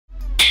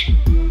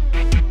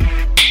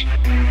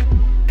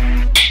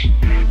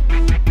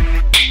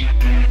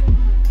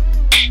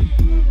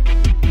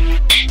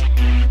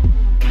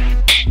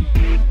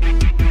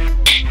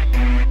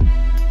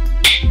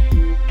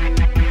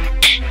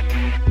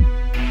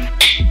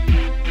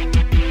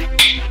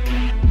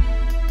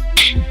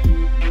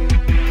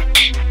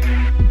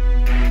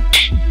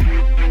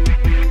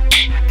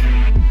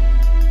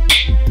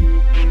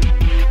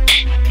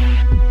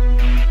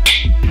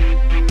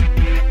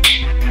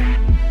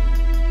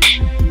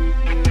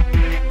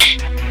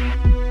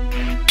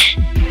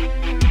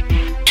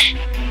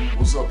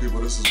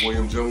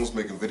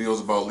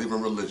videos about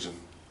leaving religion.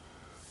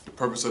 The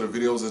purpose of the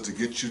videos is to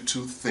get you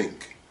to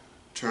think.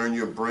 Turn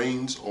your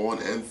brains on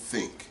and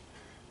think.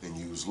 And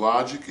use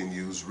logic and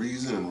use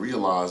reason and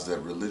realize that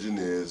religion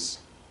is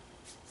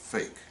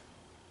fake.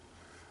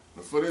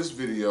 Now for this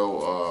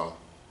video,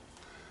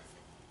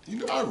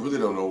 I really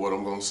don't know what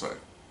I'm going to say.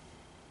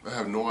 I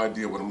have no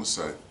idea what I'm going to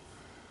say.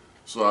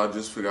 So I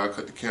just figured I'd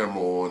cut the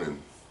camera on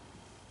and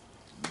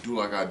do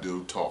like I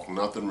do, talk,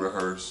 nothing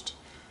rehearsed.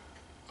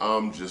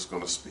 I'm just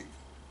going to speak.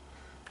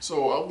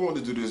 So I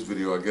wanted to do this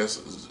video, I guess,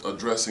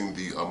 addressing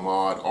the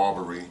Ahmaud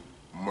Arbery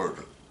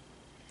murder.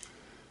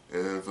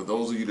 And for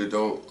those of you that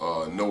don't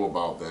know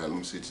about that, let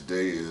me see,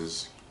 today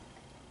is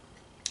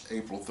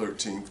April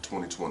 13th,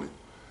 2020.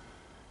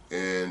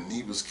 And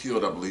he was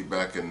killed, I believe,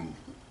 back in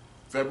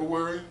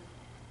February.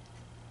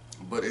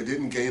 But it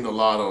didn't gain a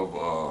lot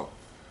of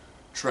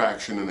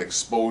traction and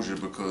exposure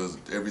because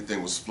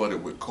everything was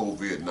flooded with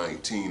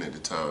COVID-19 at the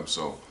time.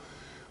 So,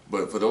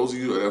 but for those of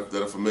you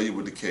that are familiar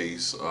with the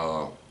case,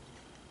 Ahmaud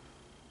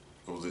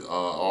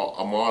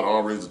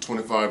Arbery is a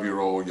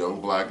 25-year-old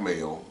young black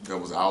male that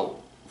was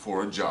out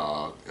for a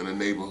jog in a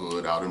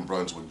neighborhood out in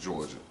Brunswick,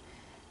 Georgia.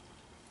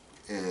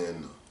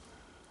 And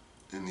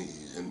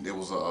there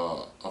was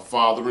a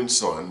father and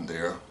son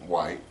there,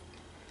 white,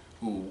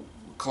 who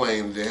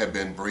claimed there had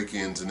been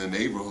break-ins in the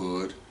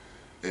neighborhood,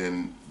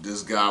 and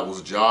this guy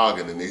was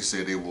jogging and they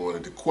said they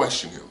wanted to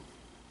question him.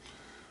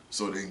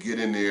 So they get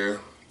in their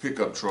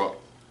pickup truck,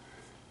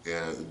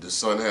 and the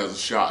son has a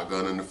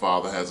shotgun and the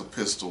father has a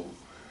pistol,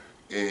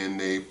 and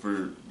they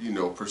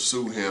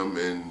pursue him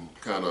and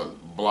kind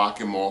of block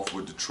him off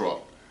with the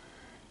truck.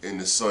 And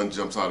the son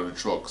jumps out of the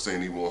truck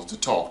saying he wants to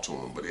talk to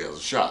him, but he has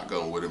a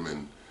shotgun with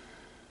him,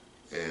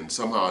 and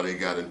somehow they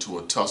got into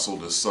a tussle.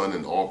 The son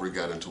and Arbery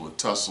got into a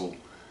tussle,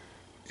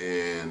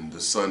 and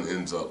the son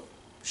ends up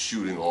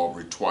shooting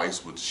Arbery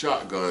twice with the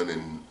shotgun,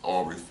 and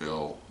Arbery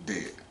fell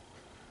dead.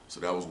 So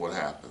that was what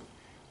happened.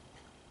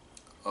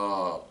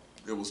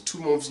 It was 2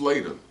 months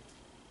later.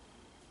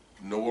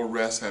 No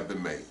arrests had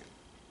been made.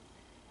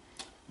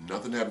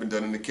 Nothing had been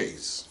done in the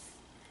case.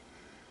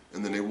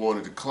 And then they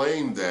wanted to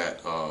claim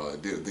that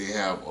they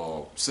have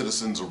a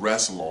citizens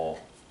arrest law,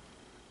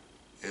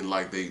 and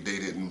like they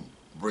didn't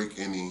break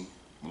any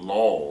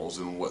laws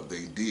in what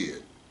they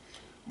did.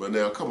 But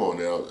now, come on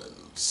now,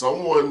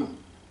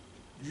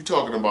 you're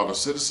talking about a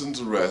citizen's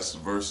arrest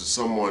versus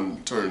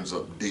someone turns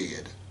up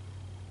dead,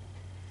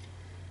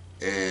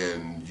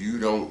 and you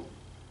don't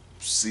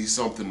see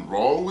something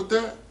wrong with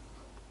that?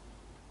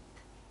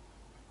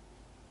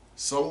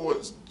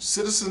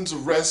 Citizen's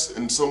arrest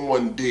and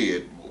someone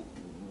dead,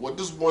 what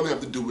does one have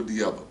to do with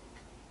the other?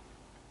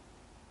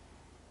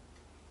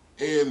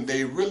 And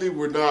they really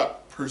were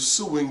not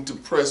pursuing to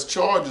press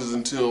charges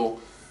until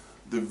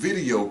the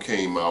video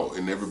came out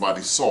and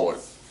everybody saw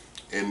it,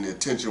 and the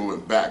attention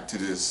went back to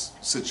this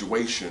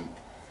situation.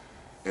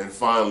 And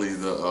finally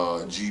the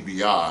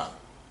GBI,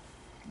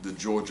 the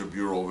Georgia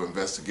Bureau of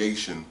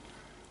Investigation,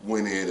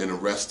 went in and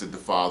arrested the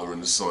father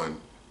and the son,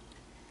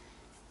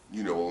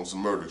 on some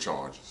murder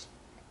charges.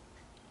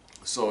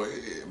 So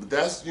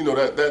that's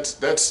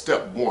that's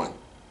step one,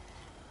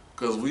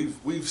 because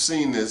we've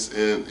seen this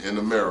in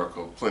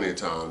America plenty of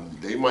times.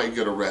 They might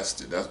get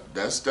arrested.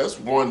 That's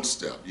one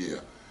step, yeah.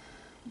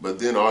 But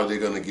then are they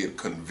going to get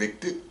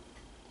convicted?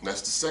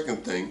 That's the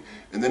second thing.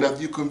 And then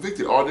after you're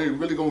convicted, are they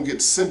really going to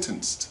get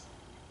sentenced?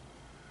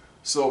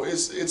 So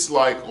it's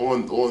like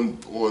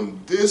on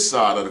this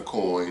side of the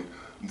coin,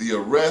 the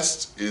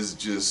arrest is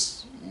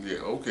just, yeah,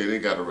 okay, they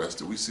got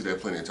arrested. We see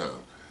that plenty of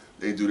times.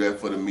 They do that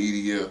for the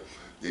media.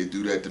 They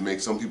do that to make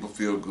some people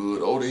feel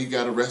good. Oh, they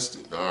got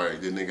arrested. All right,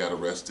 then they got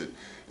arrested.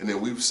 And then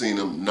we've seen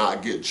them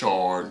not get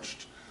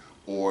charged,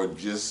 or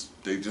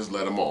they just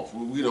let them off.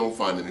 We don't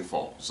find any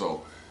fault.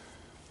 So,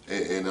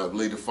 and I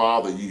believe the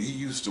father, he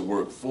used to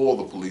work for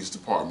the police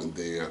department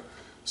there,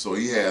 so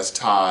he has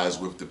ties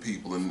with the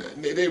people, and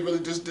they really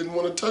just didn't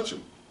want to touch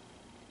him.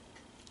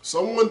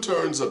 Someone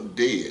turns up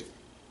dead,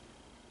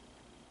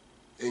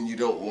 and you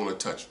don't want to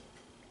touch him.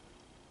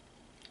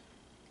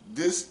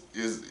 This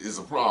is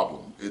a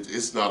problem.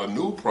 It's not a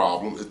new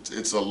problem.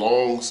 It's a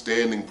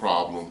long-standing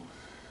problem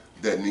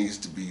that needs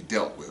to be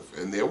dealt with.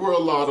 And there were a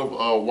lot of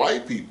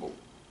white people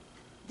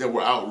that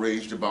were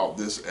outraged about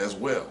this as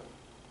well.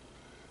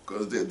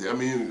 Because, I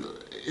mean,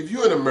 if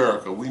you're in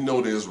America, we know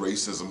there's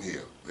racism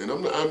here. And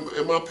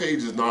and my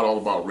page is not all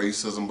about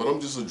racism, but I'm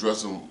just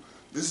addressing,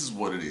 this is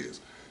what it is.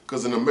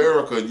 Because in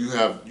America, you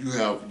have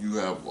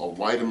a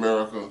white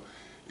America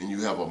and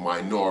you have a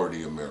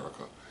minority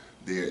America.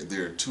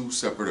 They're two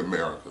separate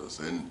Americas,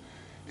 and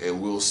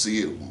we'll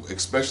see it,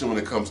 especially when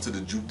it comes to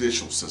the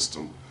judicial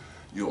system.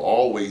 You'll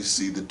always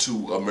see the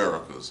two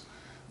Americas,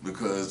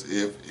 because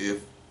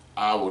if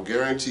I will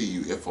guarantee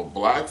you, if a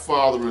black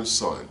father and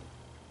son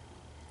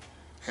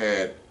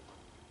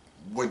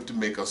went to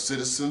make a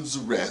citizen's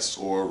arrest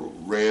or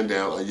ran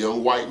down a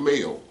young white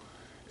male,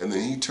 and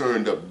then he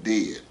turned up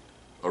dead,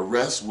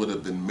 arrest would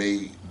have been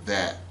made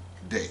that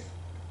day.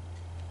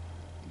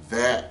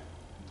 That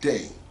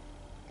day,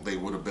 they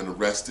would have been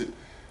arrested.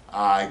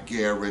 I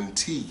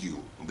guarantee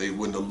you they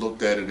wouldn't have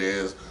looked at it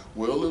as,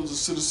 well, it was a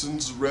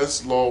citizen's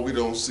arrest law, we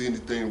don't see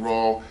anything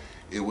wrong.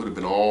 It would have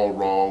been all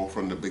wrong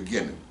from the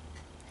beginning.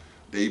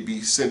 They'd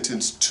be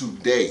sentenced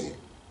today,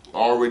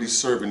 already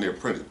serving their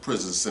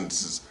prison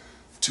sentences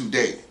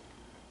today.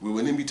 We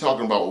wouldn't even be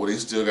talking about, well, they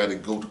still got to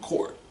go to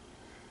court.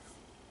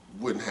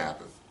 Wouldn't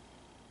happen.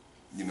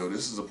 You know,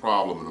 this is a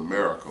problem in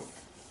America.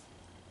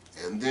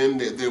 And then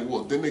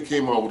they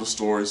came out with a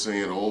story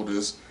saying, oh,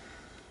 this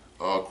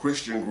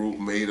Christian group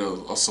made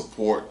a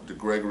support the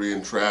Gregory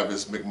and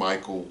Travis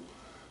McMichael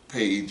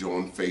page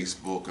on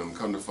Facebook, and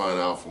come to find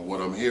out from what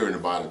I'm hearing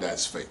about it,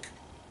 that's fake.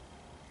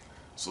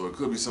 So it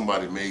could be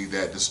somebody made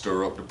that to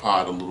stir up the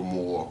pot a little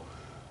more,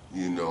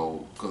 you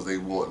know, because they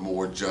want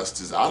more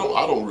justice. I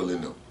don't really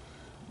know.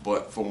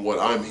 But from what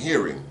I'm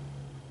hearing,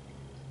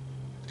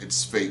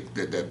 it's fake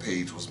that that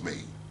page was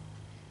made.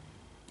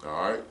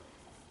 All right.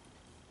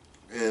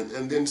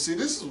 And then see,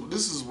 this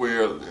is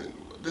where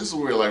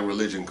like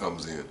religion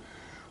comes in.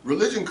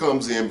 Religion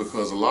comes in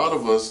because a lot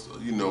of us,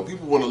 you know,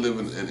 people want to live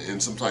in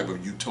some type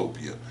of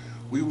utopia.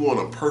 We want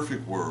a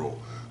perfect world,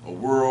 a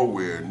world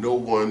where no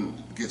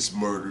one gets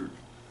murdered,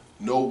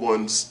 no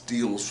one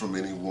steals from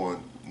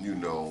anyone, you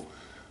know,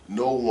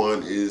 no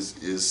one is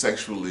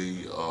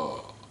sexually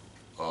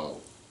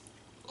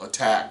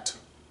attacked.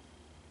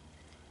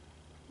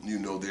 You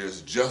know,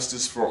 there's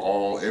justice for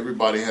all.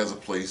 Everybody has a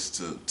place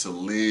to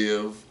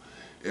live.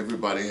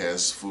 Everybody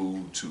has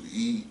food to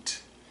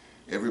eat.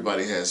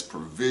 Everybody has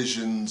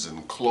provisions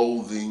and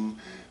clothing.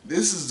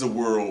 This is the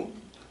world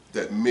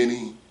that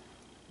many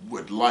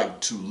would like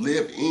to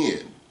live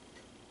in,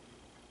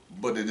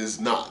 but it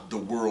is not the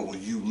world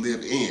you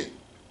live in.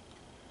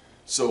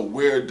 So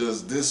where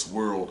does this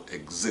world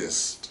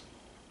exist?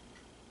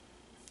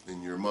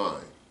 In your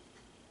mind,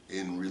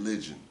 in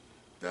religion.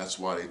 That's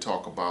why they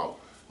talk about,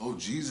 oh,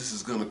 Jesus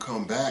is going to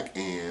come back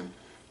and,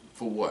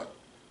 for what?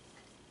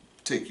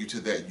 Take you to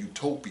that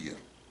utopia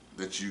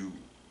that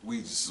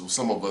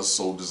some of us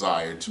so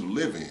desire to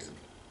live in.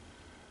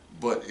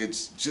 But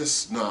it's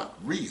just not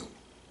real.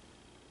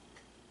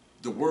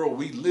 The world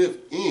we live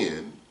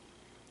in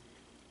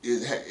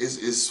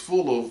is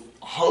full of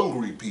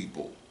hungry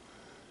people,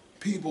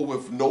 people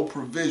with no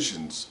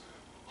provisions,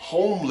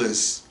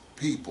 homeless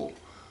people,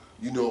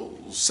 you know,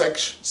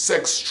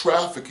 sex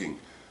trafficking,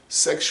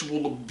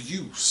 sexual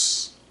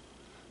abuse,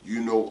 you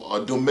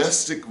know,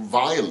 domestic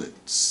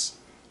violence,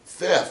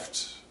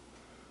 theft,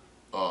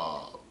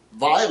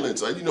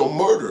 violence, you know,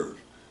 murder.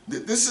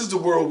 This is the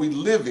world we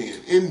live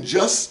in.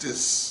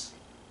 Injustice.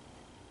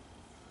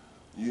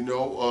 You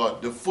know,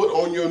 the foot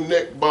on your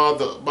neck by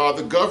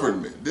the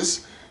government.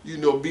 This, you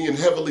know, being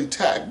heavily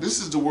taxed. This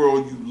is the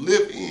world you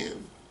live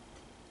in.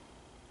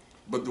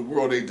 But the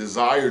world they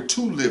desire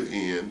to live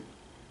in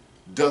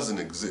doesn't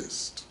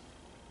exist.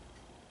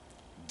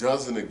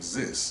 Doesn't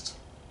exist.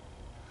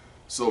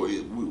 So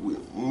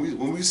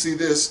when we see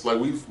this, like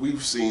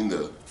we've seen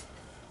the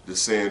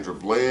Sandra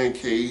Bland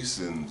case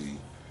and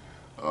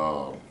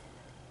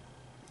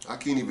I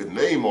can't even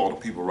name all the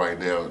people right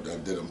now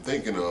that I'm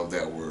thinking of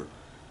that were,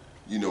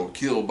 you know,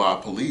 killed by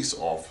police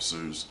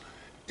officers,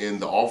 and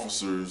the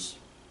officers,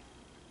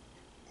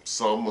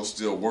 some are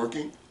still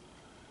working.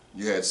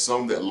 You had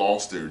some that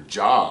lost their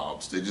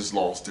jobs. They just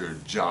lost their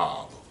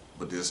job,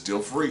 but they're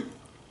still free.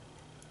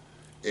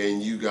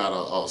 And you got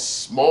a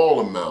small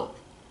amount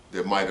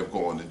that might have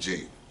gone to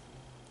jail.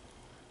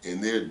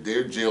 And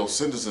their jail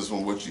sentences,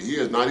 from what you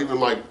hear, is not even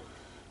like,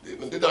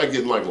 they're not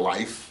getting like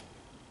life.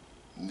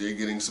 They're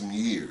getting some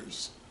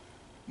years,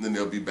 and then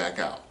they'll be back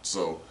out.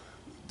 So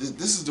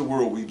this is the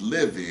world we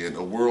live in,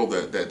 a world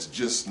that's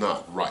just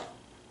not right.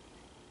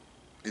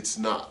 It's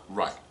not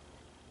right.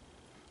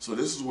 So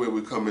this is where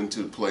we come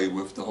into play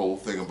with the whole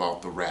thing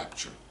about the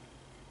rapture.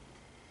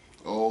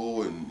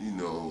 Oh, and you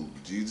know,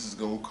 Jesus is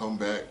going to come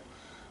back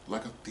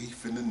like a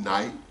thief in the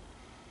night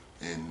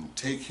and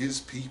take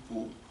his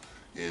people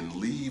and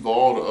leave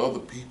all the other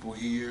people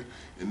here.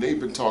 And they've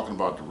been talking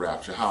about the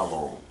rapture how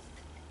long?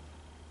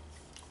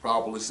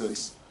 Probably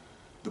since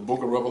the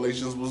book of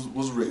Revelations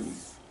was written.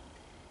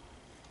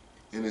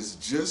 And it's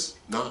just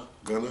not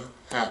gonna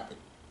happen.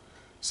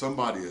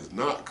 Somebody is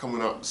not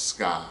coming out the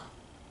sky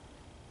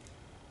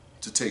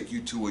to take you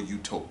to a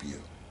utopia.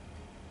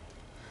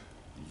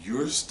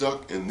 You're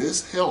stuck in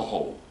this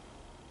hellhole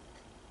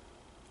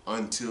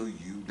until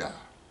you die.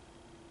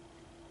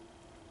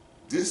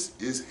 This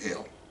is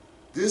hell.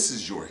 This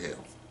is your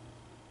hell.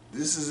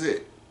 This is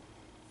it.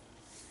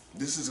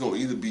 This is going to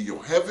either be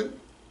your heaven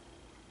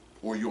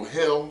or your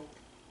hell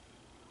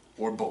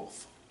or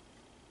both.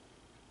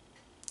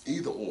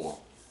 Either or.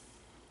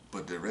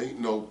 But there ain't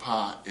no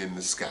pie in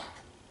the sky.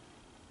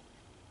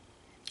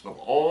 Of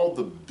all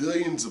the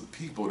billions of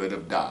people that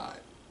have died,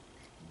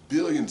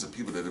 billions of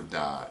people that have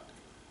died,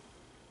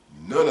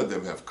 none of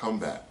them have come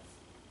back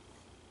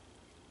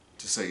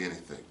to say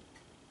anything.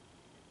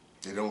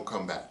 They don't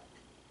come back.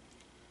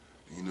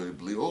 You know, they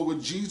believe, oh, well,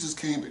 Jesus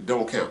came.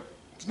 Don't count.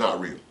 It's not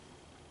real.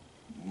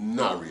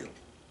 Not real.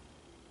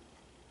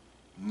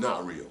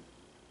 Not real.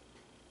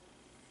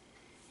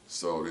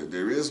 So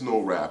there is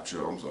no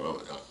rapture. I'm sorry.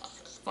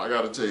 If I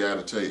got to tell you, I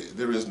got to tell you,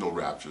 there is no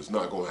rapture. It's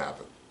not going to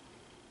happen.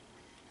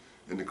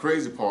 And the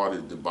crazy part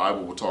is the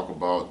Bible will talk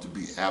about to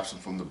be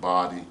absent from the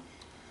body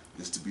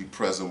is to be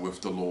present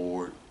with the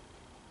Lord.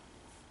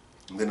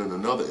 And then in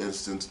another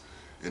instance,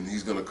 and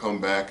he's going to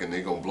come back and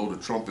they're going to blow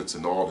the trumpets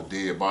and all the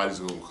dead bodies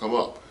are going to come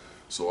up.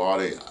 So are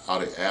they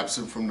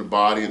absent from the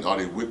body and are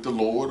they with the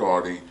Lord, or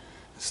are they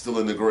still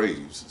in the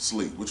graves,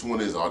 sleep? Which one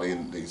is? Are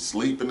they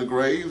sleep in the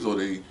graves, or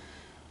they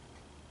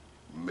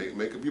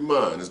make up your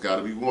mind? It's got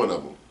to be one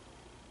of them.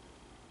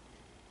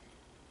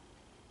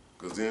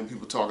 Because then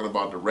people talking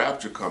about the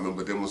rapture coming,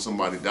 but then when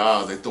somebody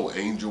dies, they throw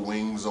angel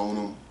wings on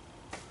them.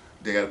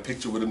 They got a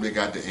picture with them, they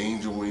got the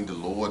angel wing. The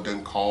Lord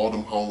done called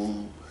them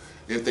home.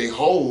 If they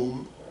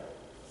home,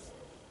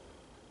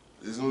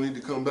 there's no need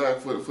to come back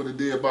for the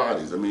dead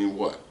bodies. I mean,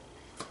 what?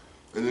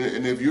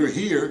 And if you're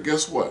here,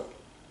 guess what?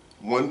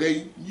 One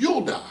day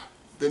you'll die.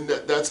 Then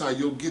that's how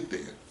you'll get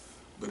there.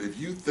 But if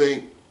you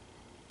think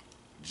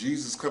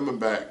Jesus coming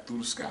back through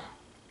the sky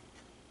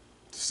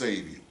to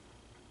save you,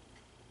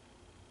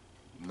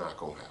 not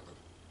going to happen.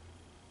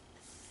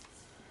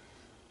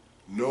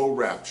 No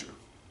rapture.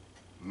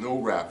 No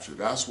rapture.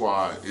 That's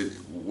why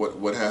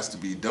what has to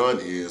be done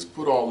is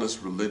put all this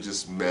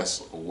religious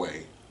mess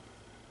away.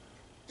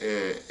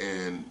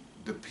 And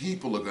the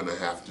people are going to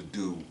have to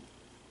do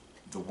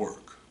the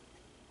work.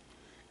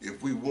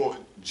 If we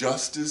want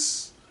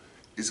justice,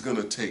 it's going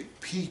to take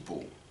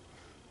people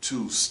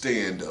to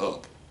stand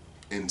up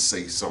and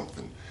say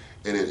something.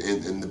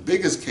 And the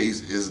biggest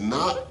case is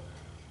not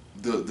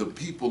the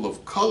people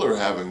of color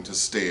having to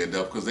stand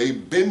up, because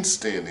they've been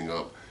standing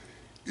up.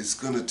 It's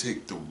going to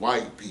take the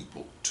white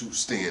people to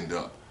stand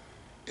up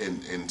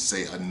and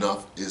say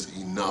enough is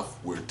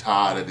enough. We're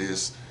tired of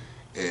this,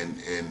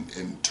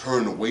 and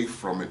turn away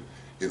from it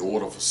in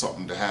order for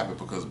something to happen,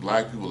 because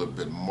black people have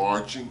been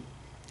marching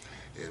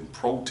and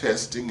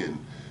protesting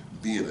and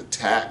being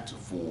attacked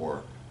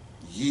for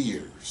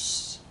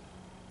years,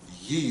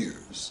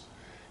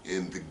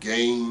 and the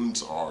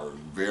gains are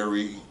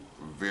very,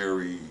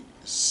 very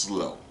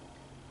slow.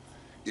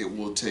 It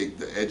will take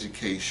the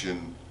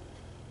education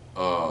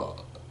or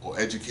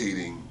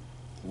educating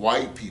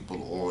white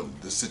people on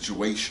the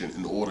situation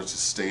in order to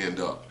stand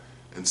up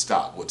and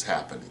stop what's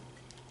happening.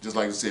 Just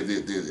like I said,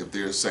 if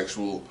there's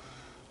sexual,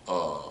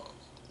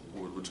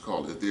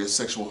 if there's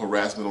sexual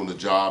harassment on the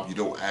job, you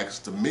don't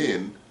ask the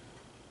men,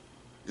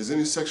 is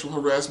any sexual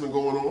harassment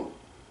going on?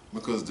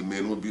 Because the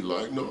men would be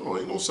like, no,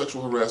 ain't no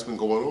sexual harassment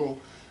going on.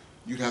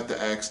 You'd have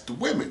to ask the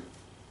women.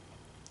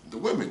 The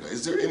women,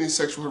 is there any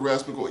sexual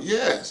harassment going on?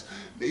 Yes,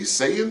 they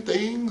saying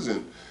things,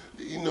 and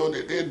you know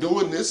they're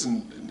doing this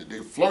and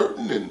they're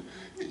flirting, and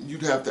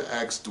you'd have to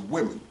ask the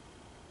women.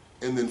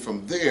 And then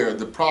from there,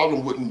 the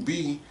problem wouldn't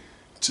be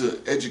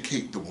to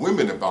educate the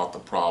women about the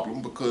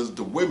problem, because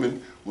the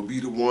women would be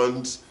the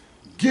ones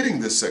getting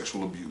the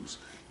sexual abuse.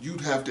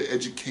 You'd have to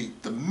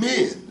educate the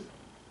men.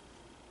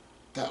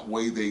 That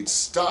way they'd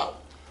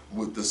stop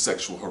with the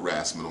sexual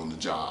harassment on the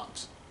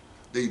jobs.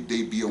 They'd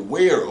be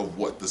aware of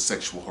what the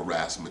sexual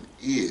harassment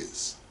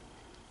is.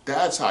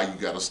 That's how you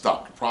got to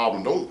stop the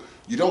problem.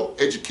 You don't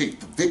educate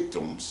the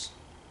victims.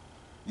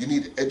 You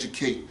need to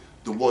educate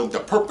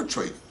the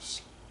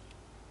perpetrators.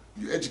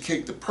 You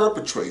educate the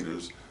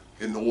perpetrators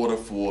in order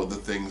for the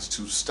things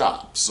to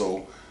stop.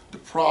 So the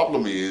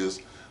problem is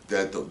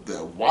that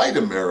the white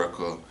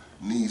America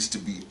needs to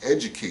be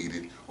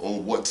educated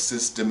on what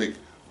systemic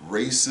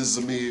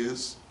racism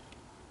is.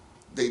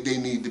 They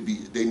need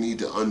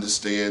to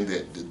understand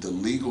that the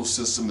legal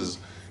system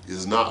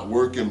is not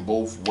working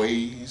both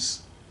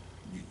ways.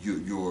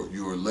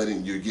 You're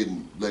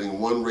letting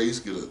one race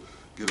get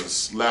a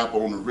slap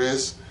on the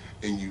wrist,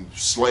 and you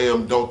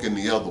slam dunking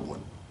the other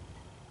one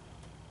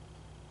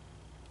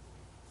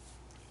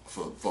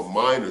for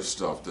minor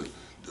stuff.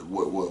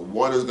 What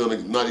one is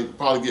going to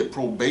probably get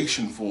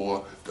probation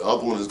for, the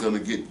other one is going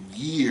to get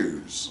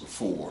years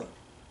for.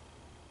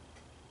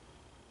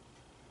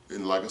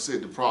 And like I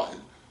said,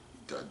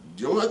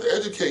 you don't have to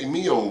educate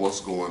me on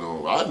what's going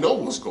on. I know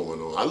what's going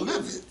on. I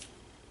live it.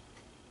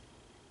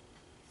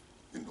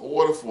 In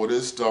order for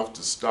this stuff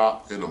to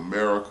stop in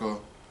America,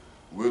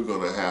 we're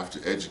going to have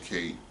to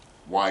educate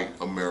white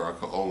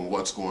America on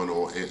what's going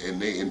on,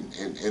 and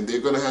they're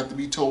going to have to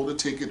be told to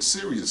take it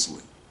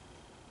seriously.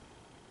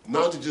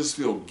 Not to just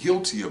feel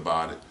guilty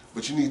about it,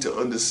 but you need to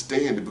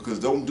understand it, because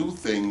don't do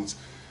things,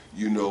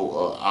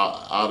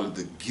 out of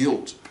the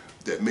guilt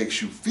that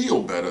makes you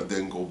feel better,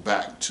 then go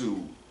back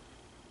to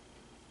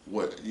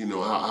what,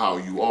 how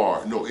you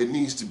are. No, it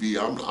needs to be,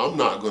 I'm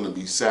not going to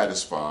be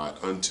satisfied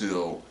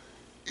until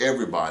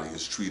everybody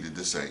is treated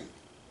the same.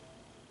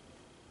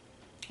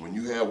 When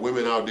you have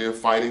women out there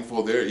fighting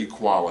for their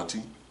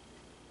equality,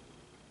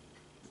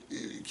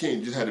 you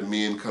can't just have the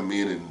men come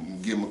in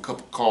and give them a cup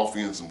of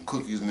coffee and some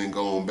cookies and then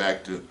go on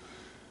back to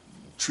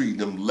treating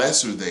them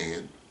lesser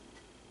than.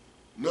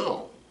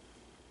 No.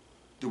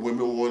 The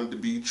women wanted to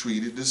be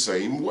treated the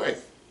same way.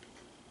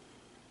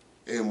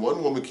 And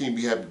one woman can't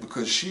be happy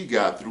because she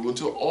got through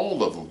until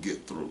all of them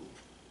get through.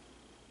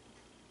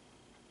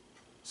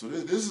 So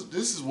this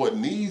is what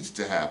needs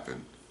to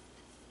happen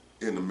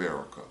in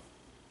America.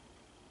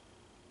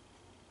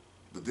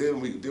 But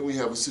then we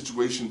have a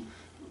situation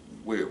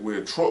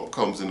where Trump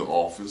comes into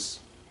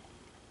office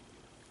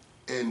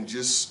and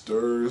just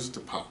stirs the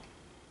pot.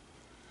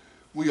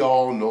 We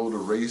all know the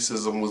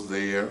racism was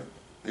there.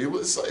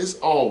 It's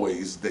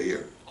always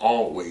there,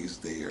 always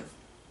there.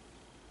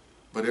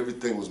 But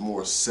everything was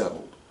more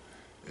settled.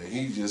 And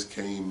he just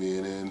came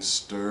in and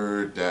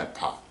stirred that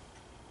pot.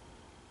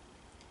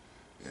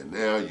 And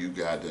now you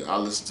got I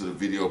listened to the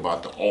video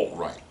about the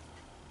alt-right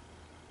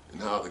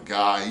and how the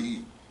guy,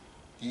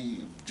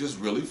 he just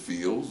really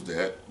feels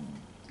that,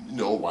 you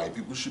know, white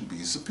people should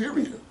be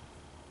superior.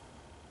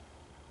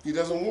 He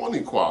doesn't want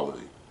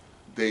equality.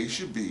 They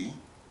should be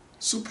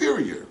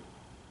superior.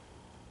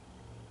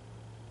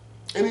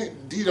 And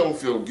he don't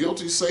feel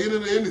guilty saying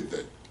it or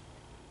anything.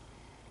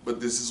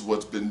 But this is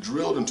what's been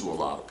drilled into a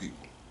lot of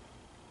people.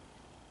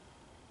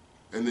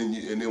 And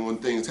then when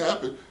things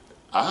happen,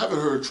 I haven't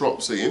heard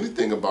Trump say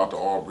anything about the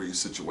Arbery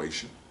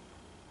situation.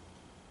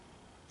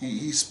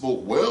 He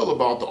spoke well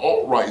about the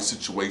alt-right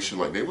situation,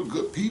 like they were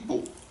good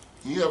people.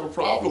 He didn't have a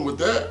problem with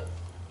that.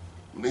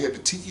 When they had the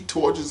tiki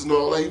torches and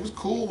all that, he was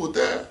cool with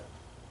that.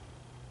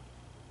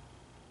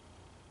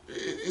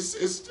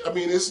 I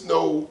mean, it's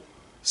no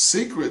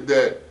secret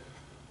that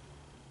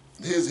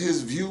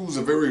his views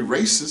are very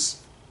racist.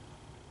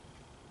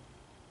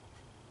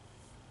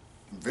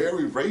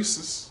 Very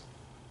racist.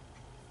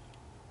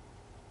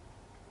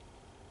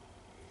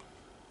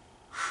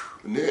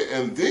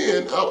 And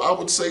then I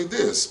would say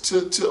this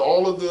to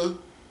all of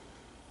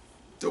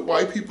the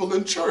white people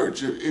in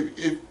church.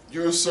 If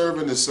you're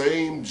serving the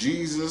same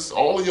Jesus,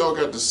 all of y'all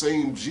got the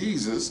same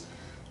Jesus,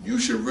 you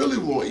should really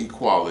want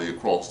equality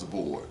across the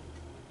board.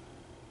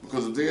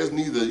 Because if there's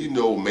neither, you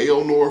know,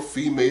 male nor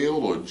female,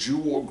 or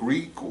Jew or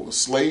Greek, or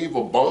slave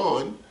or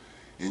bond,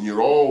 and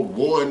you're all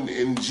one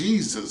in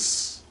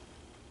Jesus,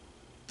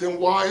 then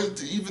why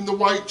is even the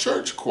white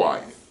church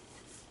quiet?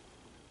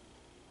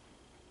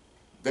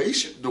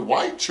 The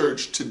white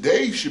church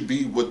today should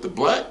be what the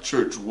black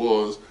church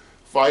was,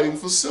 fighting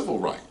for civil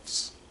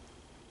rights.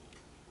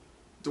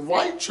 The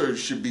white church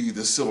should be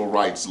the civil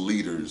rights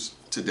leaders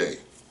today.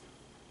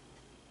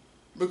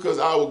 Because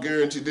I will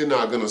guarantee they're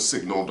not going to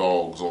sick no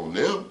dogs on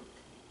them.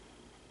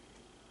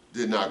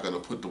 They're not going to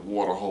put the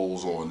water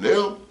hose on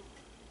them.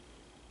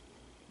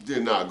 They're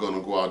not going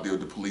to go out there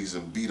with the police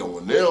and beat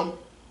on them.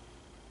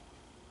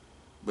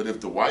 But if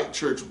the white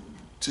church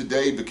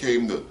today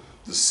became the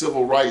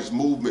civil rights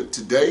movement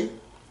today,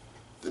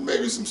 then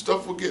maybe some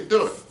stuff will get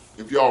done.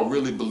 If y'all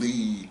really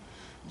believe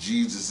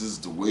Jesus is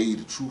the way,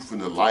 the truth,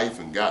 and the life,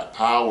 and got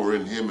power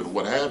in him and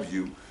what have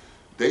you,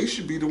 they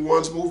should be the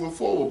ones moving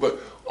forward. But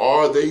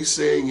are they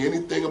saying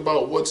anything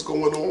about what's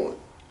going on?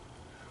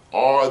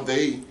 Are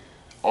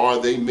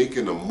they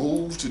making a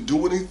move to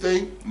do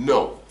anything?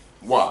 No.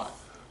 Why?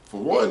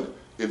 For one,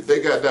 if they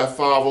got that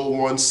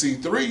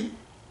 501c3,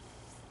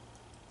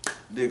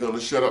 they're going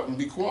to shut up and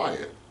be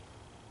quiet.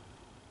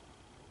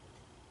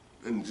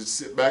 And just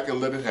sit back and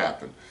let it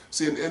happen.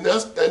 See, and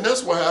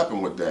that's what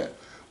happened with that.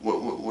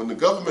 When the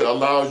government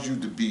allows you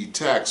to be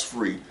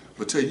tax-free,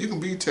 but tell you can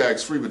be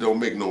tax-free but don't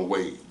make no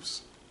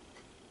waves,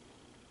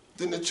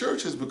 then the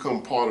church has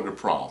become part of the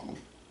problem.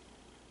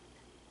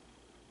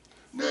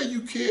 Now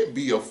you can't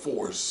be a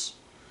force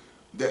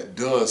that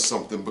does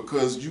something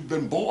because you've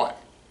been bought.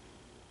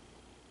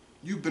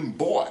 You've been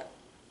bought.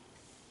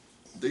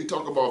 They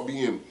talk about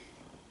being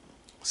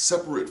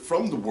separate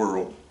from the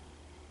world,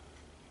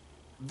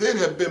 then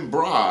have been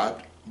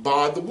bribed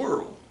by the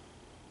world.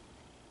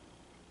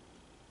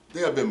 They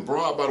have been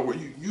bribed by the world.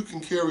 You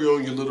can carry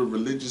on your little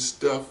religious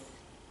stuff,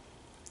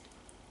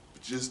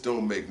 but just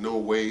don't make no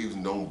waves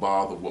and don't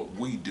bother what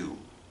we do.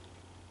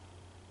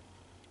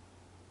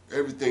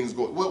 Everything's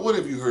going. What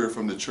have you heard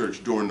from the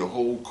church during the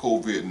whole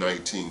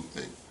COVID-19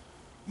 thing?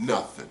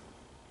 Nothing.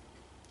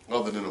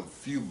 Other than a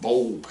few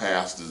bold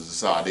pastors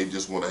decide they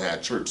just want to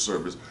have church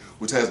service,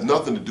 which has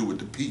nothing to do with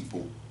the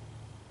people.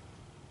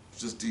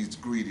 Just these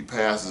greedy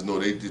pastors know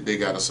they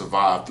got to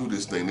survive through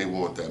this thing. They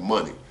want that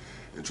money.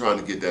 And trying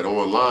to get that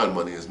online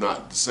money is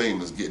not the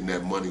same as getting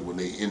that money when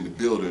they in the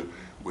building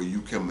where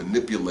you can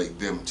manipulate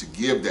them to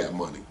give that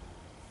money.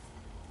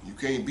 You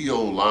can't be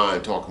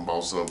online talking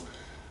about some,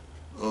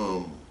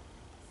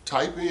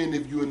 type in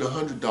if you're in the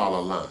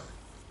 $100 line.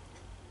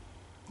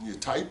 You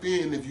type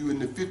in if you're in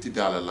the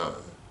 $50 line.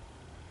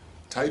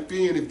 Type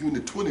in if you're in the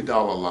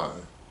 $20 line.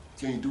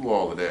 You can't do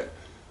all of that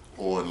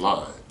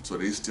online. So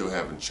they still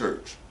having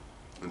church.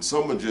 And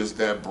some are just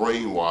that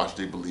brainwashed.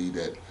 They believe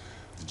that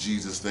the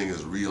Jesus thing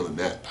is real and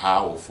that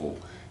powerful,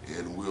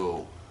 and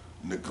will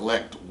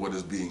neglect what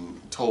is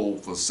being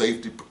told for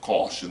safety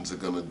precautions. Are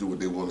going to do what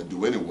they want to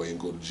do anyway and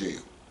go to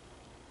jail.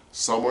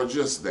 Some are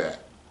just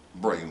that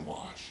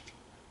brainwashed.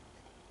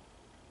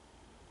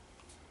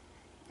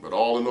 But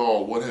all in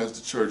all, what has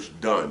the church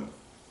done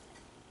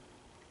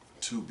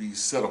to be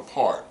set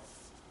apart,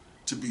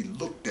 to be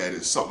looked at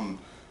as something,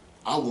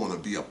 I want to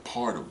be a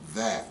part of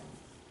that?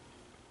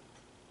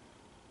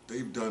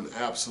 They've done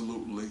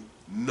absolutely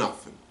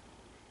nothing.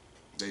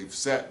 They've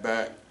sat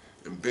back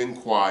and been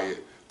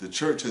quiet. The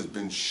church has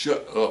been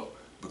shut up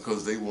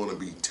because they want to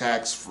be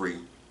tax-free.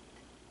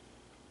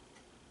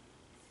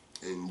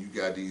 And you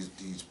got these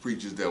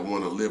preachers that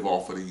want to live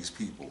off of these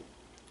people.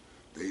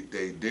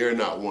 They dare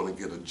not want to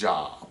get a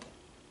job.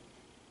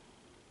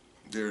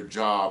 Their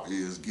job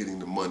is getting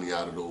the money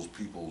out of those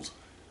people's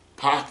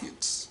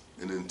pockets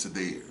and into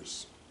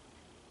theirs.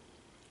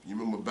 You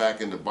remember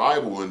back in the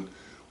Bible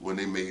when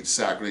they made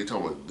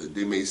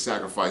they made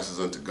sacrifices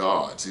unto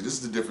God. See, this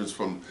is the difference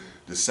from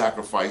the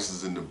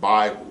sacrifices in the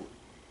Bible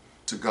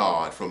to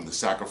God from the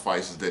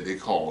sacrifices that they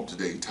call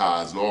today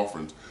tithes and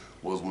offerings.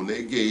 Was when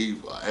they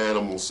gave an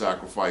animal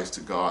sacrifice to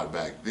God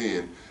back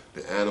then,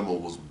 the animal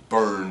was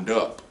burned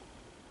up.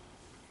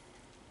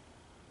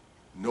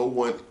 No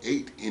one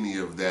ate any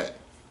of that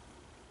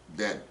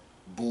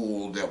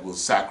bull that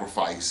was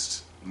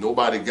sacrificed.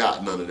 Nobody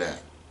got none of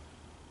that.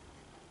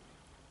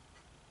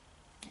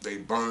 They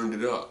burned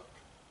it up.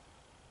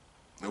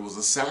 It was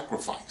a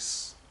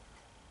sacrifice.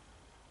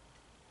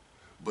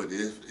 But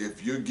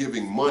if you're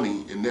giving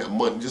money, and that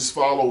money, just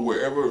follow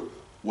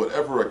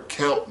whatever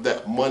account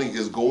that money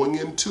is going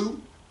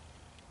into,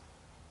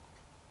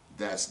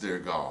 that's their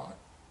God.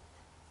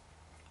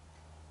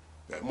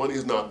 That money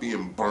is not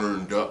being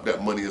burned up.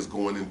 That money is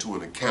going into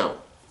an account.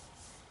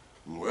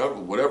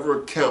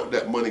 Whatever account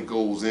that money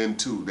goes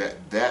into,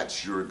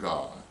 that's your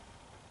God.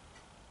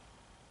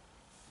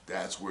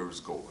 That's where it's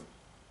going.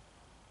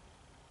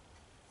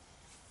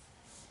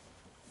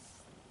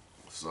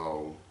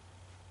 So,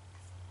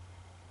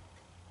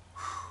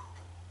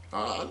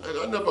 I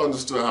never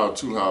understood how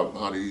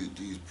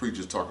these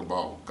preachers talk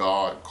about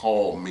God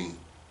called me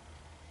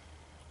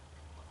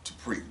to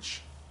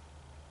preach.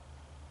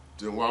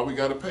 Then why we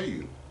gotta pay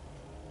you?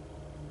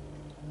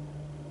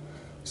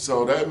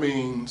 So that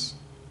means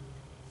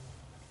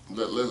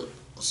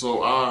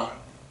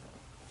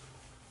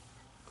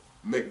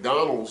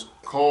McDonald's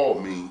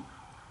called me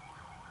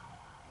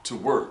to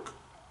work,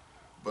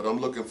 but I'm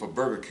looking for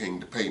Burger King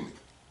to pay me.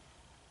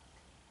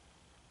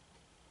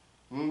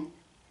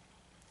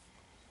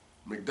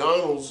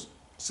 McDonald's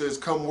says,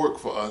 come work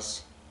for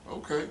us.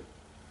 Okay.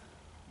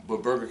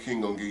 But Burger King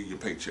gonna give you your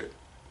paycheck.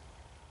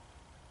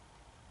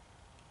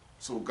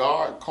 So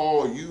God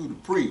called you to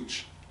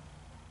preach,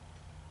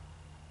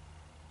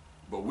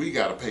 but we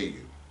gotta pay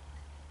you.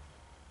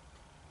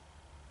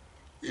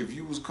 If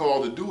you was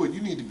called to do it,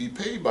 you need to be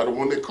paid by the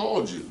one that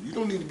called you. You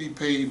don't need to be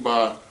paid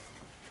by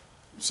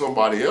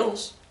somebody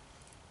else.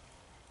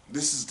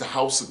 This is the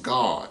house of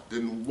God.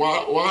 Then why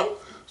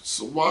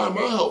am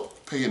I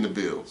paying the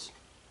bills?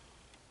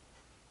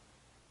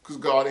 Because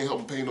God ain't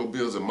helping pay no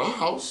bills in my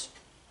house.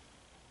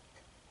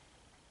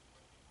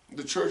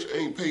 The church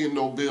ain't paying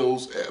no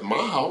bills at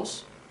my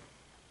house,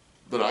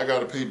 but I got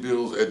to pay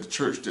bills at the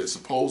church that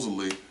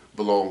supposedly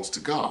belongs to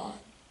God.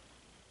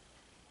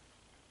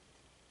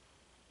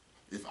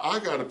 If I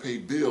got to pay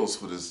bills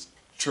for this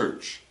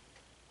church,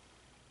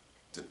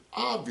 then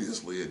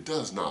obviously it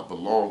does not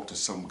belong to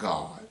some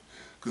God.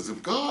 Because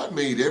if God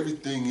made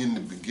everything in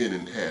the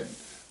beginning, had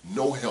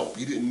no help,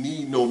 he didn't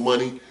need no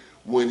money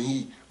when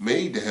he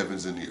made the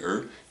heavens and the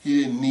earth.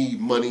 He didn't need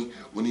money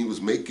when he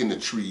was making the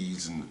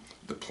trees and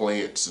the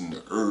plants and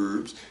the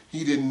herbs.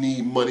 He didn't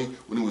need money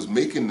when he was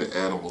making the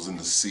animals in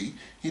the sea.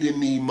 He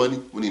didn't need money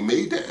when he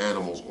made the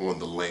animals on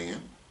the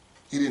land.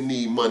 He didn't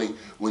need money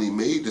when he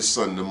made the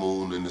sun, the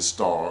moon, and the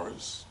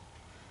stars.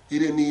 He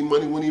didn't need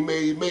money when he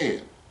made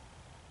man.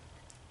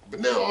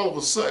 But now all of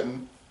a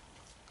sudden,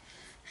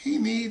 he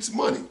needs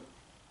money.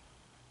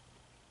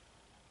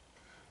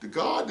 The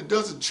God that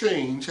doesn't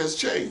change has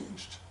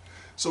changed.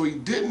 So he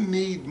didn't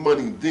need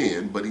money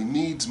then, but he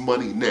needs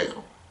money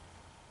now.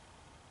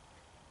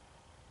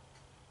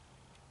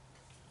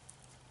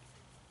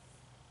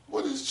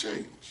 What has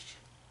changed?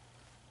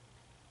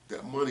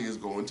 That money is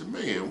going to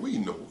man. We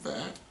know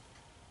that.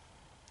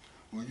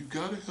 Well, you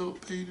gotta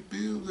help pay the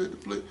bills at the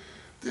place.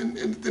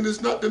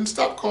 Then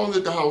stop calling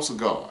it the house of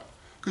God.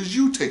 Because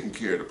you taking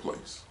care of the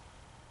place.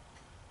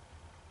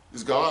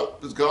 Is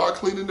God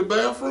cleaning the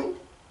bathroom?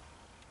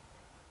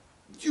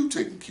 You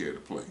taking care of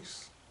the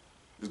place.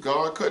 Is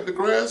God cutting the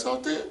grass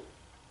out there?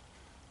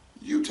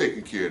 You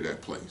taking care of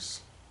that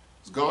place.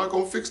 Is God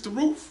gonna fix the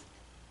roof?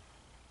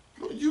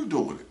 No, you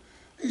doing it.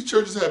 These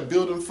churches have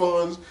building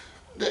funds.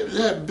 They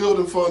have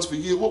building funds for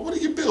years. What are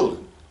you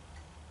building?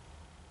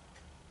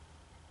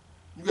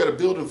 You got a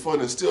building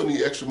fund and still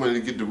need extra money to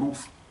get the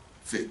roof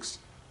fixed.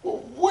 Well,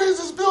 where's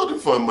this building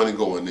fund money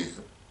going in?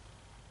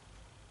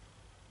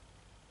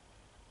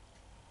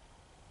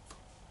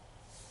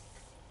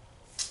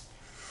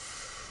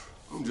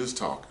 I'm just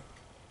talking.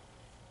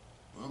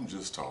 I'm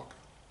just talking.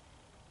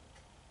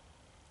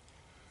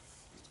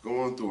 It's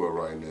going through it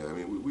right now. I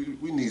mean,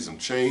 we need some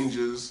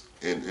changes,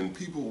 and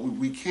people,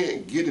 we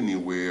can't get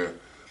anywhere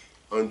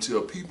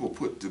until people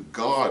put the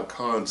God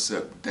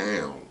concept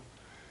down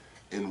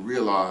and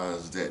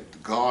realize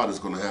that God is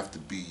going to have to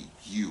be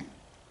you,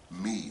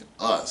 me,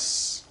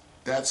 us.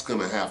 That's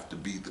going to have to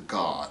be the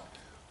God,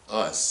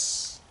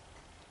 us.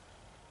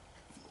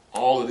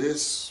 All of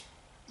this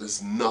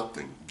It's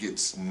nothing,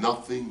 gets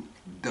nothing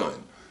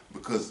done.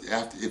 Because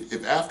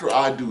if after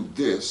I do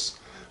this,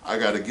 I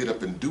got to get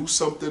up and do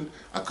something,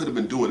 I could have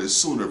been doing it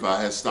sooner if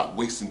I had stopped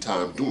wasting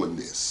time doing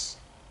this.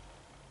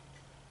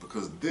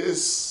 Because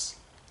this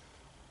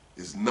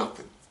is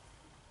nothing.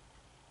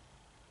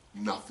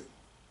 Nothing.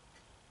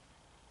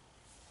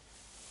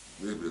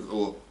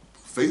 Or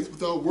faith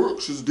without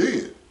works is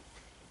dead.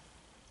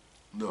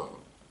 No.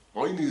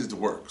 All you need is the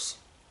works.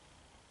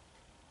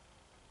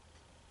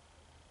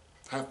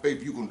 Have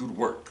faith you're going to do the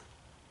work.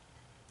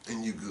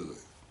 And you're good.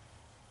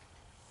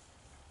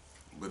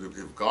 But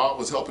if God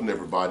was helping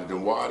everybody,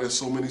 then why are there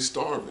so many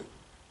starving?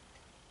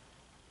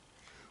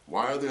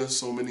 Why are there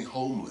so many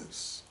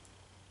homeless?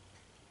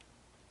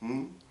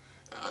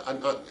 I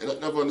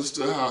never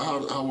understood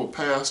how a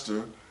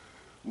pastor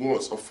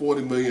wants a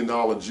 $40 million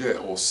jet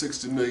or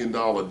 $60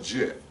 million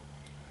jet.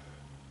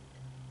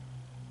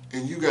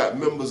 And you got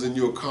members in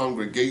your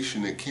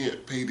congregation that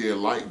can't pay their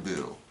light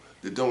bill,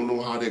 that don't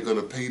know how they're going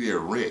to pay their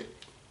rent.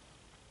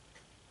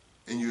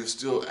 And you're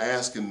still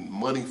asking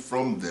money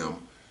from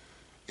them,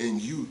 and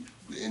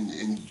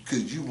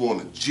because you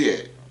want a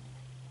jet.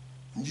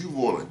 You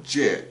want a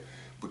jet,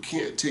 but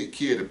can't take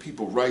care of the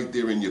people right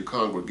there in your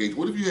congregation.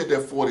 What if you had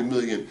that $40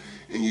 million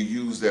and you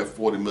use that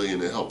 $40 million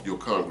to help your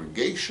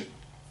congregation?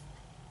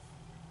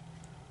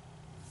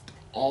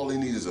 All they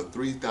need is a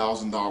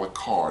 $3,000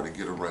 car to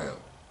get around.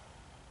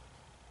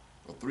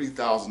 A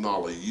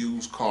 $3,000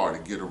 used car to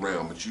get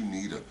around, but you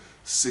need a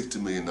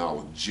 $60 million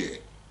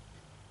jet.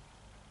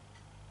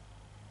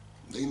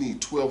 They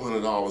need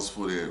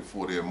 $1,200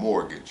 for their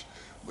mortgage,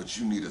 but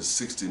you need a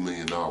 $60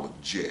 million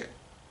jet.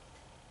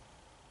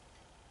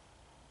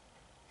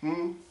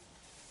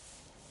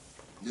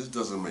 This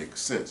doesn't make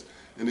sense.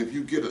 And if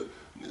you get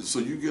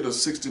you get a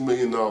 $60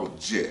 million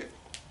jet,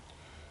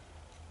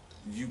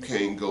 you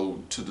can't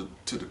go to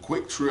the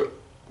Quick Trip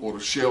or the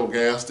Shell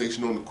gas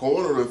station on the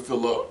corner and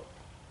fill up.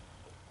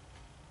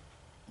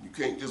 You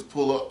can't just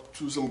pull up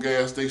to some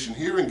gas station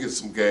here and get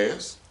some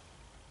gas.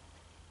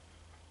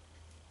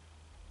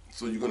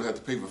 So you're going to have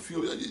to pay for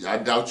fuel. I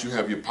doubt you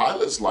have your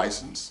pilot's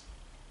license.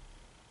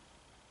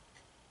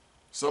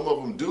 Some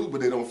of them do, but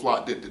they don't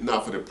fly,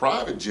 not for their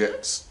private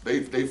jets.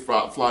 They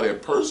fly their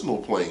personal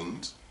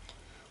planes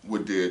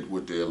with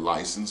their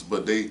license,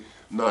 but they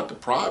not the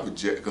private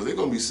jet, because they're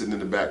going to be sitting in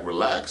the back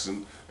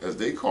relaxing, as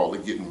they call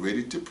it, getting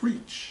ready to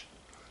preach.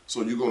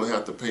 So you're going to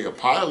have to pay a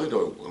pilot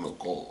or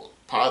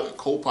pilot,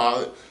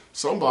 co-pilot,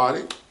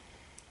 somebody.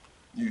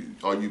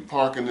 Are you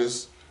parking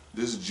this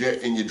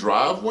jet in your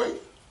driveway?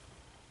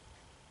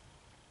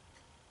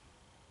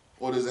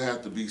 Or does it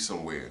have to be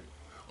somewhere?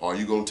 Are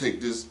you going to take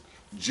this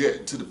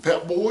jet to the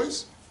Pep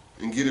Boys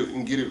and get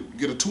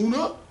a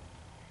tune-up,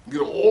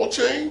 get an oil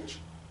change?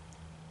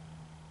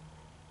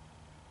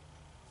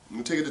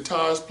 You take it to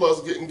Tires Plus,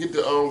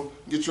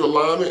 get your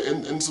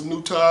alignment and some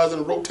new tires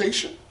and a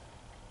rotation.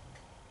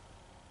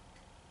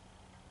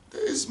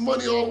 There's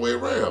money all the way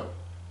around.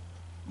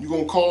 You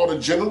gonna call the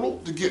general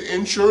to get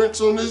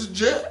insurance on this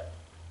jet?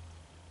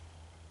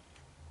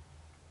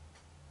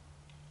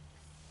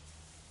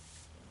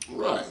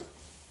 Right.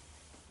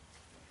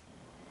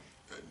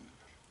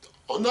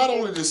 Not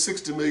only the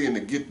 $60 million to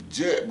get the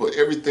jet, but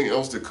everything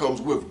else that comes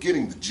with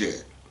getting the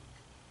jet.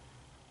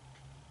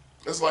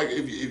 That's like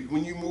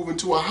when you move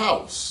into a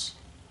house.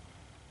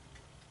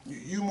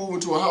 You move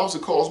into a house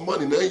that costs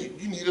money. Now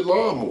you need a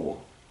lawnmower.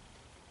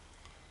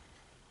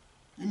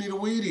 You need a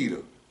weed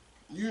eater.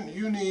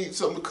 You need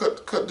something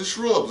to cut the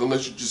shrubs,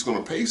 unless you're just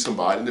going to pay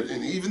somebody,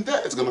 and even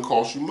that is going to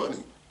cost you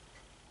money.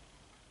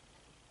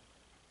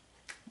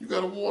 You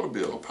got a water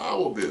bill, a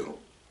power bill.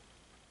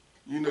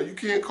 You know, you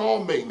can't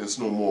call maintenance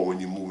no more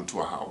when you move into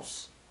a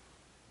house.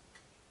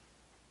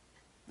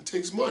 It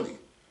takes money.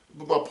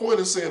 But my point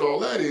in saying all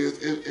that is,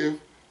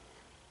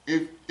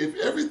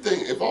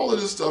 if all of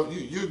this stuff,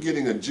 you're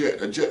getting a jet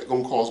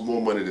gonna cost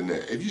more money than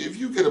that. If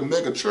you get a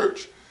mega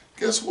church,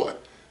 guess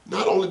what?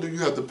 Not only do you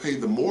have to pay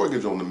the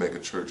mortgage on the mega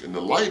church and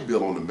the light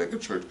bill on the mega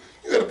church,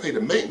 you got to pay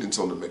the maintenance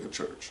on the mega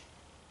church.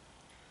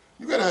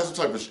 You got to have some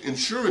type of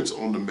insurance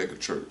on the mega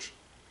church.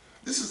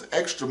 This is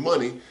extra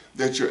money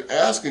that you're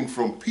asking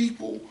from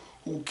people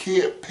who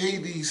can't pay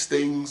these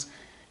things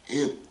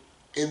in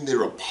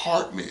their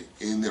apartment,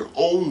 in their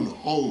own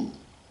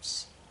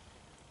homes.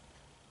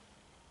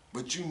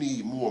 But you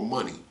need more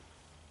money.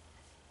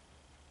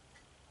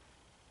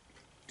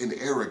 And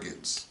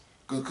arrogance.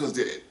 Because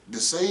the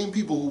same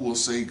people who will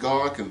say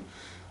God can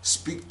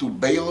speak through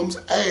Balaam's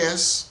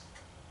ass,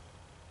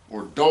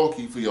 or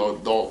donkey, for y'all,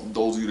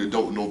 those of you that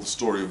don't know the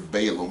story of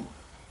Balaam,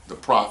 the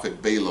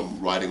prophet Balaam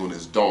riding on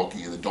his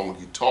donkey, and the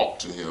donkey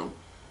talked to him.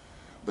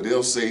 But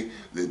they'll say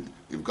that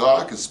if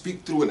God can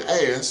speak through an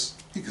ass,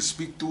 he can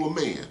speak through a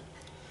man.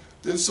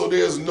 Then so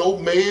there's no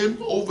man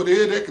over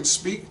there that can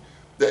speak,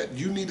 that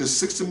you need a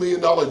 $60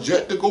 million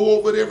jet to go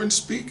over there and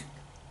speak?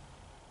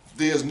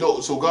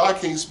 So God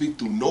can't speak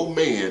through no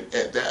man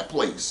at that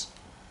place.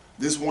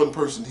 This one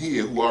person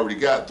here who already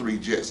got 3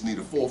 jets need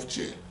a 4th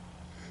jet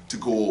to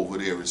go over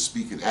there and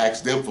speak and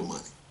ask them for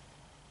money.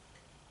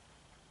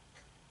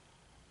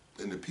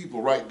 and the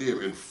people right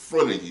there in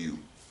front of you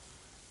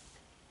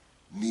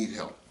need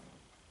help.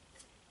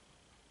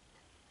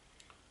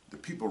 The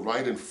people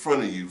right in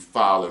front of you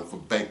filing for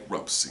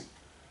bankruptcy,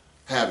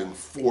 having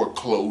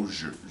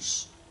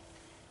foreclosures,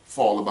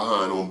 falling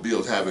behind on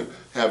bills, having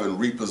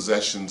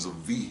repossessions of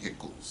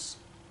vehicles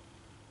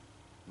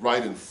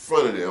right in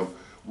front of them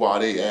while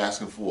they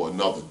asking for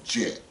another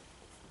jet.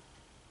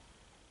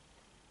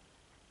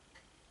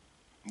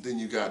 And then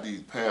you got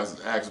these pastors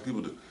asking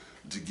people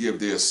to give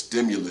their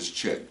stimulus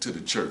check to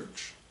the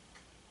church.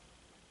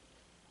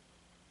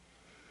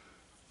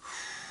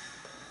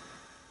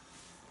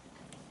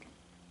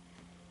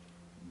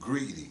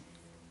 Greedy.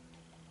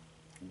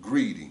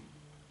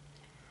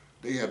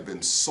 They have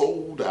been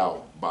sold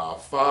out by a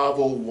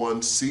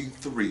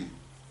 501c3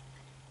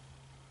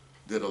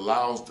 that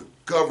allows the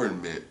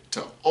government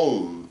to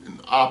own and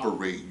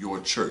operate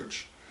your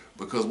church.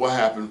 Because what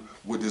happened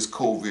with this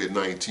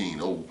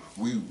COVID-19? Oh,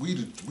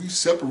 we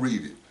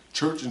separated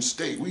church and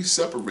state. We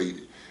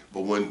separated.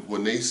 But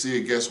when they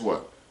said, guess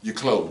what? You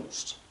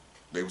closed.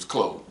 They was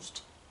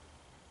closed.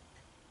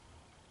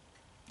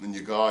 And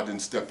your God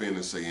didn't step in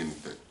and say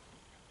anything.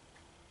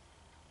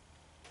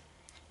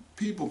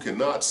 People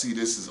cannot see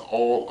this is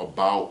all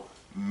about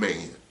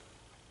man.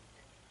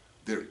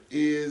 There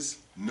is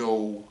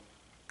no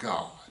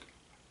God.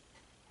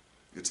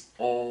 It's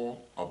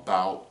all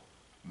about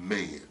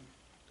man.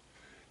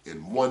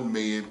 And one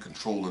man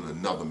controlling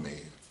another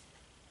man.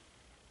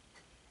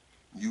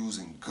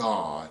 Using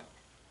God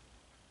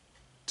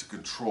to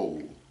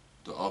control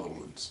the other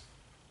ones.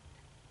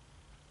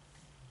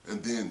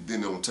 And then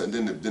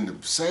the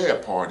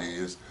sad part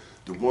is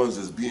the ones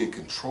that's being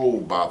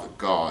controlled by the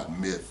God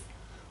myth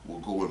will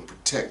go and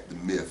protect the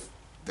myth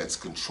that's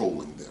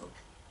controlling them.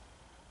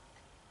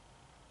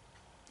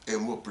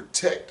 And will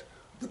protect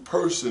the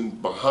person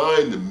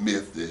behind the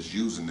myth that's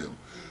using them.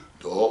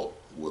 What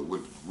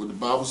the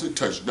Bible said,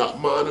 touch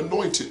not mine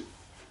anointed.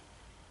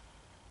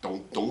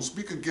 Don't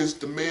speak against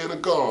the man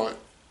of God.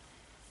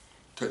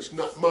 Touch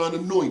not mine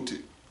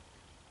anointed.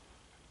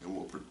 And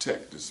will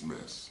protect this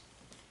mess.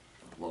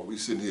 While we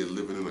sitting here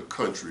living in a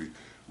country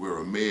where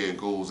a man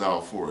goes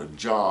out for a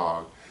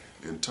jog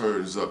and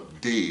turns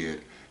up dead,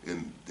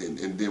 and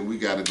then we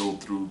got to go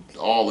through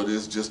all of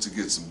this just to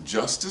get some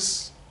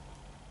justice?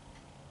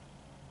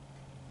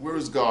 Where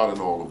is God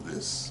in all of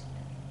this?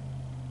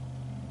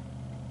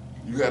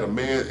 You had a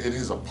man in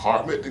his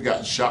apartment that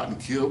got shot and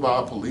killed by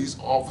a police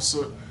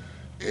officer,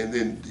 and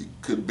then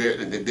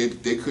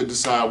they could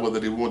decide whether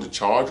they wanted to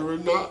charge her or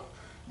not.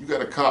 You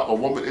got a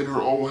woman in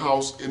her own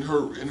house, in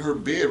her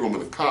bedroom,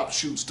 and a cop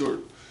shoots her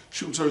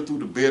through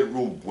the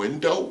bedroom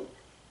window.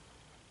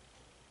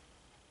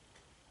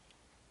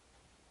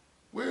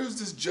 Where is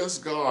this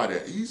just God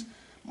at? He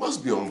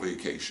must be on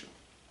vacation.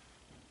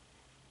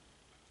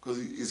 Because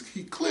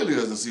he clearly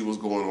doesn't see what's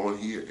going on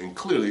here and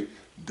clearly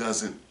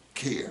doesn't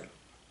care.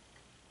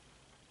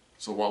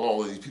 So while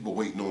all of these people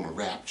waiting on the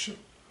rapture,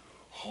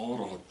 all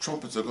the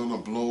trumpets are going to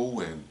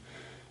blow and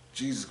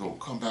Jesus is going to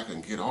come back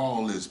and get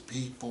all his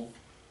people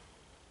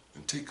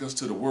and take us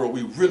to the world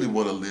we really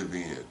want to live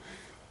in.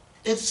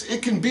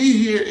 It can be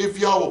here if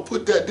y'all will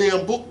put that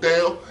damn book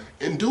down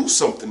and do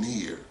something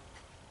here.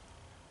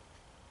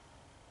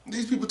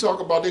 These people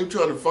talk about they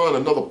trying to find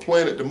another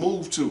planet to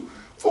move to.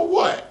 For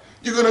what?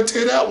 You're going to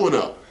tear that one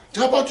up.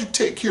 How about you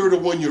take care of the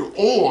one you're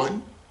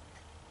on?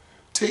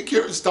 Take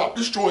care, stop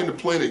destroying the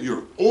planet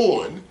you're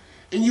on,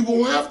 and you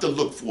won't have to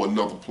look for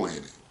another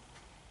planet.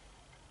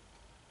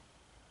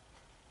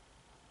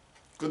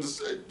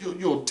 Because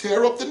you'll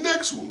tear up the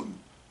next one.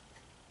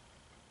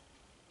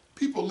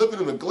 People living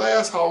in a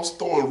glass house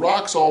throwing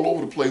rocks all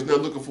over the place, now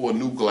looking for a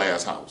new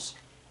glass house,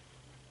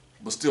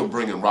 but still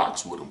bringing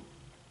rocks with them.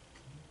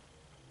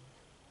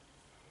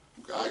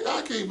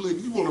 I can't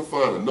believe you want to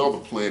find another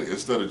planet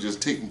instead of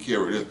just taking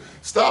care of this.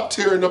 Stop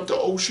tearing up the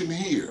ocean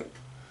here.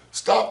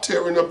 Stop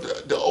tearing up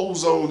the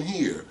ozone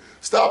here.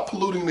 Stop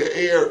polluting the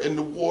air and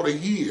the water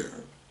here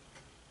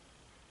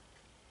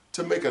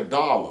to make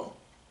 $1.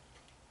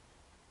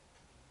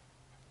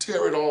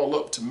 Tear it all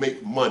up to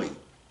make money.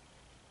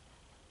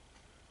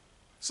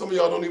 Some of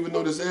y'all don't even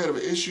know this. They have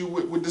an issue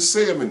with the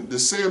salmon. The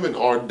salmon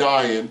are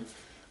dying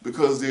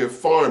because they're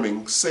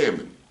farming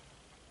salmon.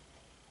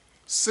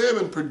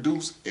 Salmon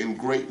produce in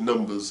great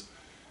numbers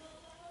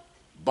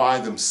by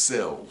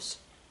themselves.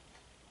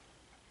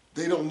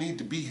 They don't need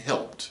to be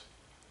helped.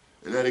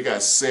 And now they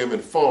got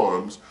salmon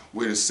farms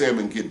where the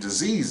salmon get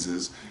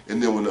diseases,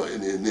 and then when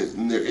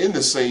they're in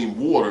the same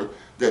water,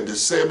 that the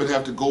salmon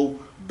have to go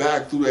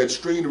back through that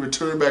stream to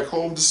return back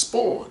home to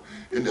spawn.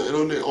 And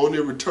on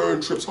their return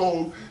trips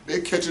home,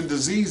 they're catching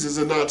diseases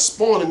and not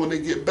spawning when they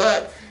get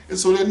back, and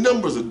so their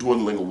numbers are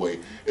dwindling away.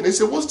 And they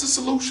said, what's the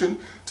solution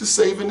to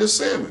saving the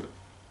salmon?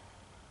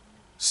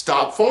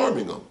 Stop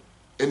farming them,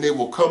 and they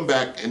will come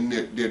back and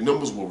their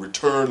numbers will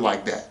return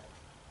like that.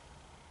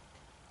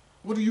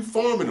 What are you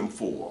farming them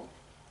for?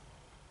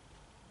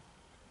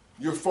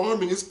 Your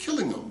farming is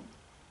killing them.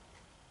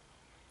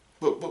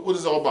 But what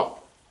is it all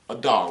about?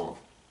 $1.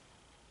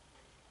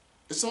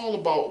 It's all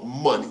about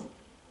money.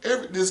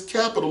 This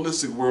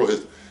capitalistic world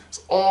is,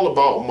 it's all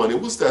about money.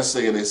 What's that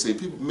saying? They say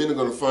men are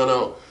going to find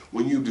out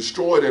when you've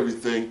destroyed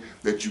everything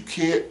that you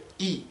can't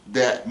eat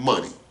that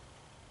money.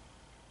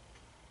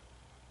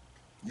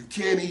 You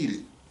can't eat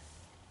it.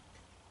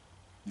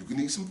 You can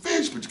eat some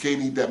fish, but you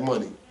can't eat that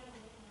money.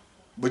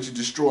 But you're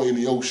destroying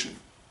the ocean.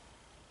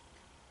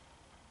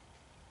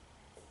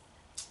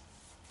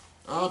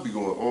 I'll be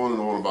going on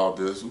and on about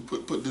this. We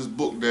put this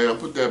book down,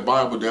 put that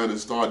Bible down, and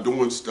start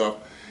doing stuff,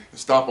 and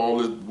stop all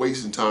this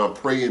wasting time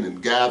praying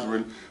and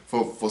gathering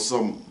for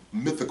some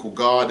mythical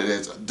God that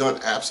has done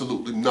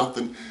absolutely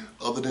nothing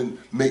other than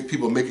make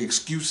people make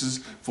excuses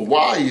for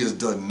why he has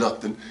done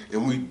nothing,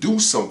 and we do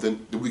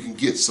something that we can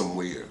get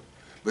somewhere.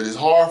 But it's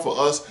hard for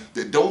us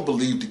that don't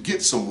believe to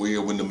get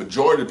somewhere when the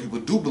majority of people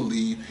do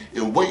believe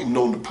in waiting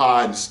on the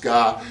pie in the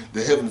sky,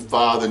 the Heavenly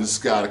Father in the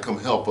sky to come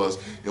help us,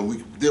 and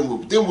then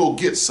we'll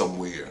get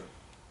somewhere.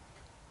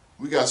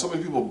 We got so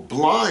many people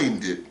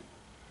blinded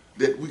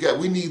that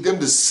we need them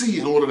to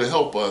see in order to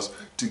help us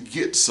to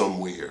get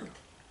somewhere.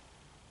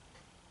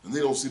 And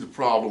they don't see the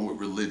problem with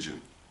religion.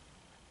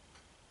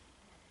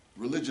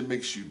 Religion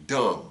makes you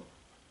dumb.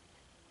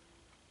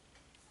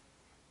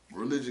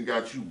 Religion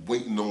got you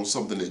waiting on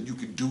something that you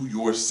can do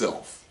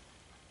yourself.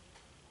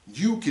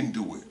 You can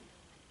do it.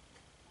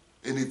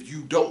 And if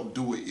you don't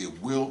do it,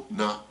 it will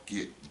not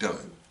get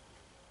done.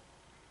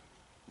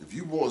 If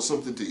you want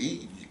something to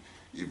eat,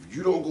 if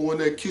you don't go in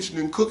that kitchen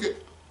and cook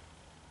it,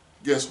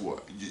 guess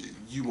what?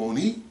 You won't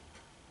eat.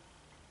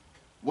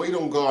 Wait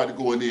on God to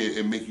go in there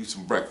and make you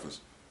some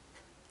breakfast.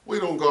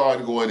 Wait on God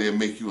to go in there and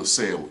make you a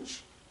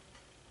sandwich.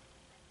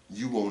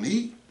 You won't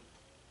eat.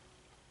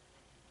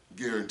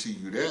 Guarantee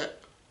you that.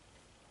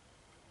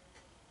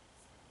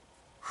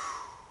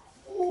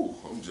 Ooh,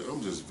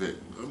 I'm just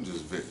venting. I'm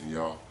just venting,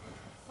 y'all.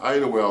 I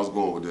didn't know where I was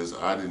going with this.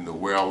 I didn't know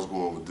where I was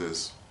going with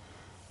this.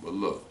 But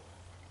look,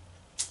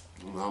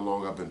 I don't know how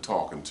long I've been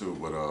talking too,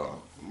 but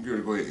I'm going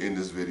to go ahead and end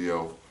this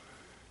video.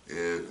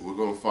 And we're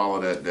going to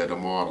follow that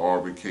Ahmaud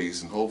Arbery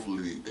case, and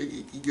hopefully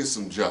he gets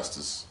some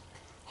justice.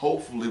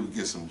 Hopefully we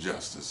get some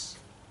justice.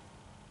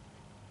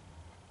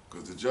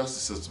 Because the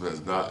justice system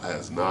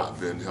has not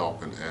been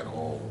helping at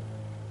all.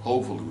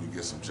 Hopefully we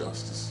get some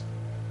justice.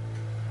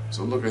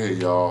 So look ahead,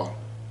 y'all.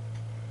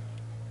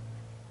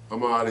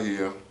 I'm out of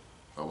here.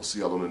 I will see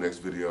y'all on the next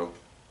video.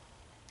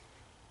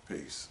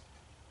 Peace.